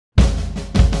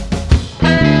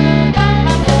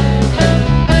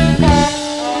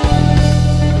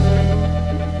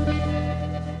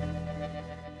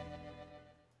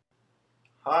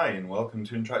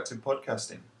welcome to Interactive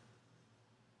Podcasting.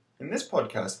 In this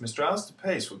podcast, Mr. Alistair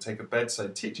Pace will take a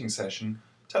bedside teaching session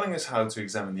telling us how to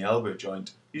examine the elbow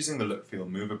joint using the look, feel,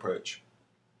 move approach.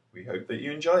 We hope that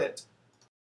you enjoy it.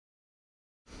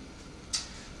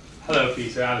 Hello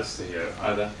Peter, Alistair here.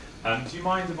 Hi there. Do you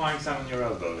mind if I examine your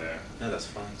elbow there? No, that's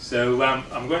fine. So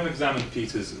I'm going to examine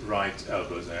Peter's right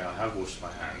elbow there. I have washed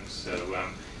my hands, so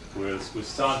we'll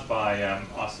start by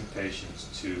asking patients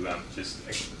to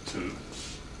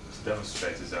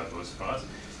demonstrate his elbows for us.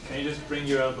 Can you just bring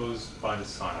your elbows by the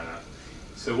side like that?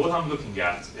 So what I'm looking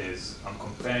at is I'm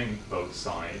comparing both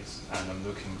sides and I'm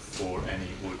looking for any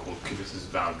what we call cubitus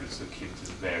valgus, so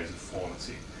cubitus varis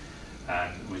deformity,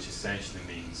 and which essentially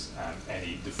means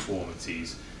any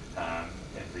deformities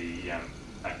in the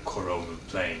coronal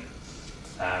plane.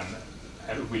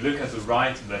 And if we look at the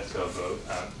right and left elbow,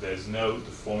 there's no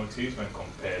deformities when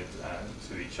compared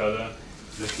to each other.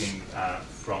 Looking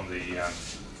from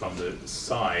the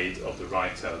side of the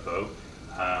right elbow,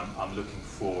 I'm looking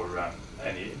for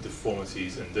any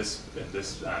deformities in this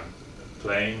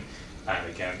plane, and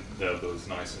again the elbow is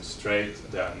nice and straight.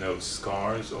 There are no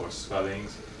scars or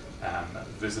swellings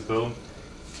visible.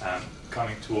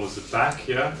 Coming towards the back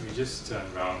here, you just turn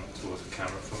around towards the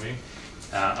camera for me.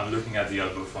 I'm looking at the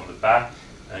elbow from the back,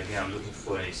 and again I'm looking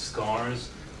for any scars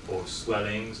or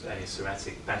swellings, any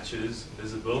psoriatic patches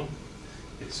visible.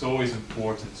 It's always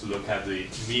important to look at the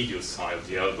medial side of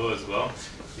the elbow as well,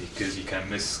 because you can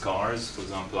miss scars, for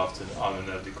example after ulnar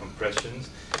nerve decompressions,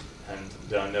 and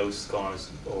there are no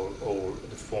scars or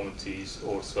deformities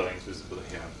or swellings visible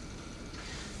here.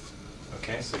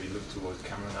 Okay, so you look toward the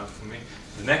camera now for me.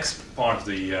 The next part of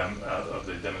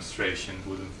the demonstration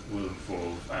will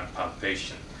involve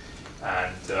palpation,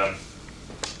 and there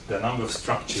are a number of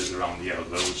structures around the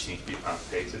elbow which need to be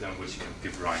palpated and which can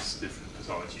give rise to different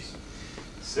pathologies.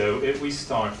 So if we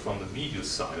start from the medial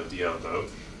side of the elbow,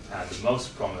 and the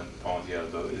most prominent part of the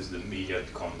elbow is the medial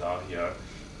epicondyle here,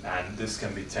 and this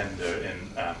can be tender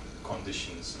in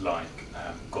conditions like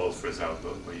golfer's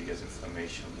elbow, where you get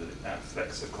inflammation of the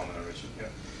flexor common origin here.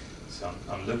 So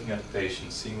I'm looking at the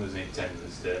patient, seeing whether there's any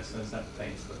tenderness there, so is that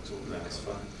painful at all? That's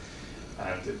fine.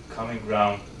 And coming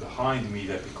round behind the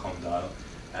medial epicondyle,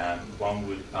 one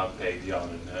would palpate the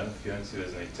ulnar nerve here and see if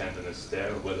there's any tenderness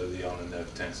there, or whether the ulnar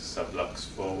nerve tends to sublux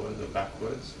forward or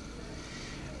backwards.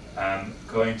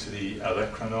 Going to the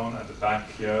olecranon at the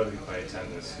back here, we've got a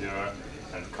tenderness here,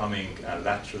 and coming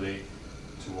laterally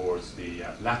towards the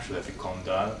lateral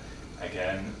epicondyle,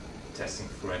 again testing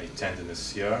for any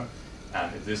tenderness here.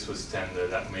 And if this was tender,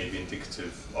 that may be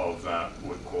indicative of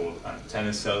what we call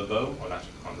tennis elbow or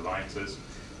lateral condylitis.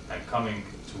 And coming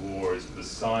towards the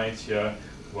side here,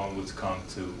 one would come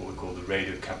to what we call the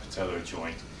radiocapitellar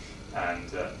joint, and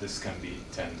this can be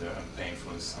tender and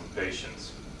painful in some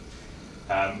patients.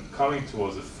 Coming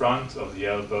towards the front of the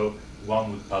elbow,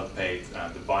 one would palpate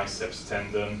the biceps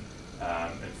tendon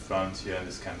in front here, and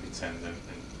this can be tender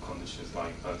in conditions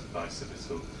like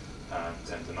bicipital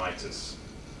tendonitis.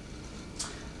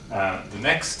 The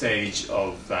next stage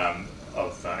of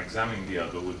examining the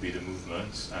elbow would be the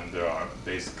movements, and there are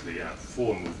basically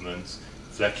 4 movements: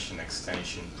 flexion,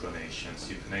 extension, pronation,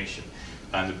 supination.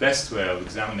 And the best way of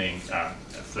examining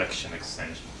flexion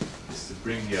extension is to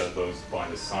bring the elbows by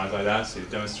the side like that. So you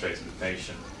demonstrate to the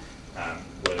patient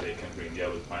whether they can bring the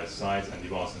elbows by the side, and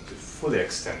you ask them to fully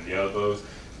extend the elbows,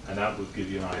 and that would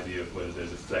give you an idea of whether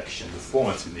there's a flexion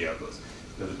deformity in the elbows.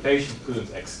 If the patient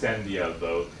couldn't extend the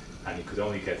elbow and he could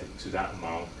only get it to that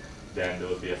amount, then there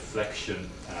would be a flexion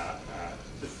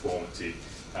deformity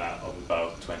of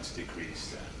about 20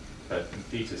 degrees there. But in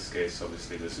Peter's case,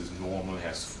 obviously, this is normal, he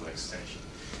has full extension.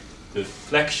 The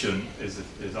flexion is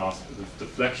achieved asking the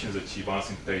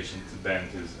patient to bend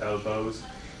his elbows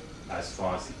as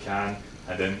far as he can,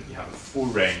 and then you have a full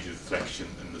range of flexion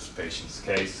in this patient's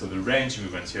case. So the range of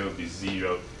movement here would be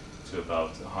 0 to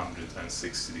about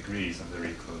 160 degrees, and they're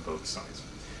equal on both sides.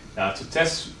 Now, to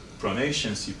test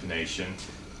pronation supination,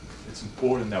 it's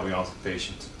important that we ask the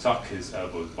patient to tuck his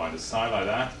elbows by the side like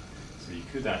that. So you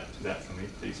could do that for me,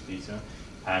 please, Peter.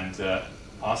 And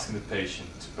asking the patient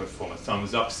to perform a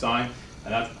thumbs up sign,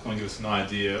 and that's going to give us an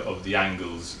idea of the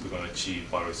angles we're going to achieve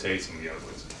by rotating the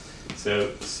elbows.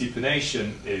 So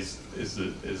supination is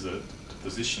the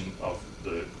position of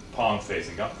the palm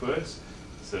facing upwards.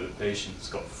 So the patient's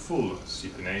got full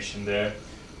supination there,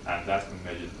 and that can be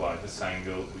measured by this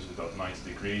angle, which is about 90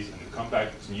 degrees. And we come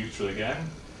back to neutral again,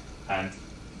 and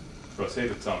rotate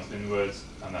the thumbs inwards,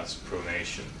 and that's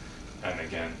pronation. And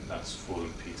again, that's full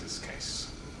in Peter's case.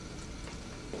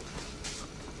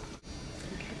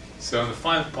 So in the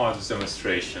final part of this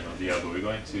demonstration of the elbow, we're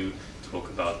going to talk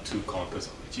about 2 common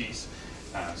pathologies.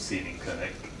 seen in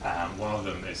clinic. One of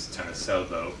them is tennis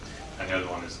elbow, and the other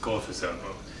one is golfer's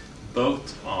elbow.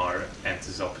 Both are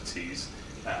enthesopathies,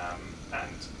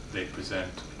 and they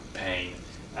present pain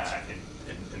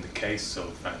in the case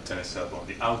of tennis elbow on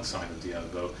the outside of the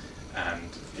elbow, and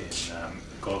in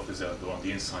golfer's elbow on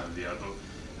the inside of the elbow.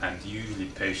 And usually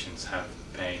patients have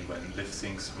pain when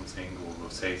lifting something or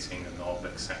rotating a knob,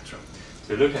 etc.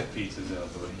 So look at Peter's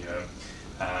elbow here.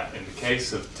 In the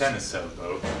case of tennis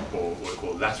elbow, or what we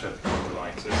call lateral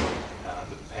epicondylitis,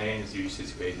 the pain is usually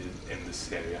situated in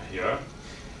this area here,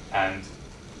 and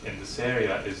in this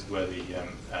area is where the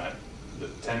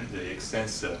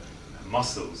extensor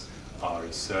muscles are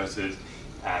inserted,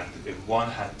 and if one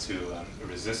had to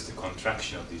resist the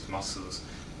contraction of these muscles,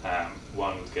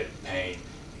 one would get pain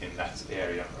in that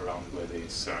area around where they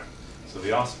insert. So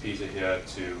we asked Peter here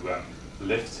to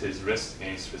lift his wrist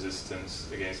against resistance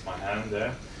against my hand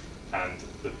there, and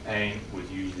the pain would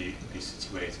usually be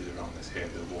situated around this area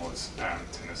towards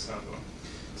tennis elbow.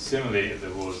 Similarly, if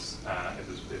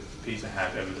Peter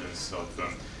had evidence of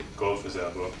golfer's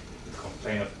elbow, he would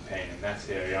complain of pain in that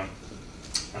area,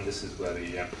 and this is where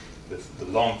the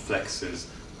long flexors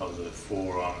of the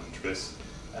forearm and wrist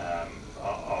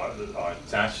are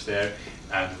attached there,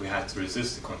 and we had to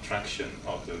resist the contraction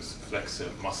of those flexor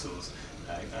muscles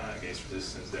against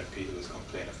resistance. Then Peter was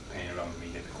complaining of pain around the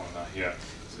medial epicondyle here.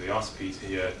 So we asked Peter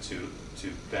here to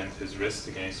bend his wrist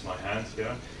against my hand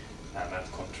here, and that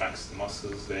contracts the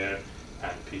muscles there,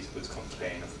 and Peter would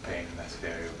complain of pain in that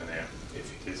area over there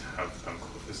if he did have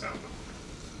golfer's elbow.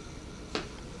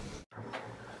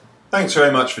 Thanks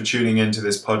very much for tuning in to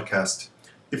this podcast.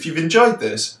 If you've enjoyed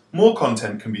this, more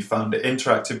content can be found at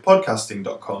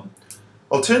interactivepodcasting.com.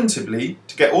 Alternatively,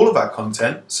 to get all of our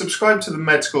content, subscribe to the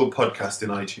Med School podcast in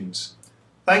iTunes.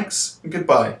 Thanks and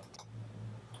goodbye.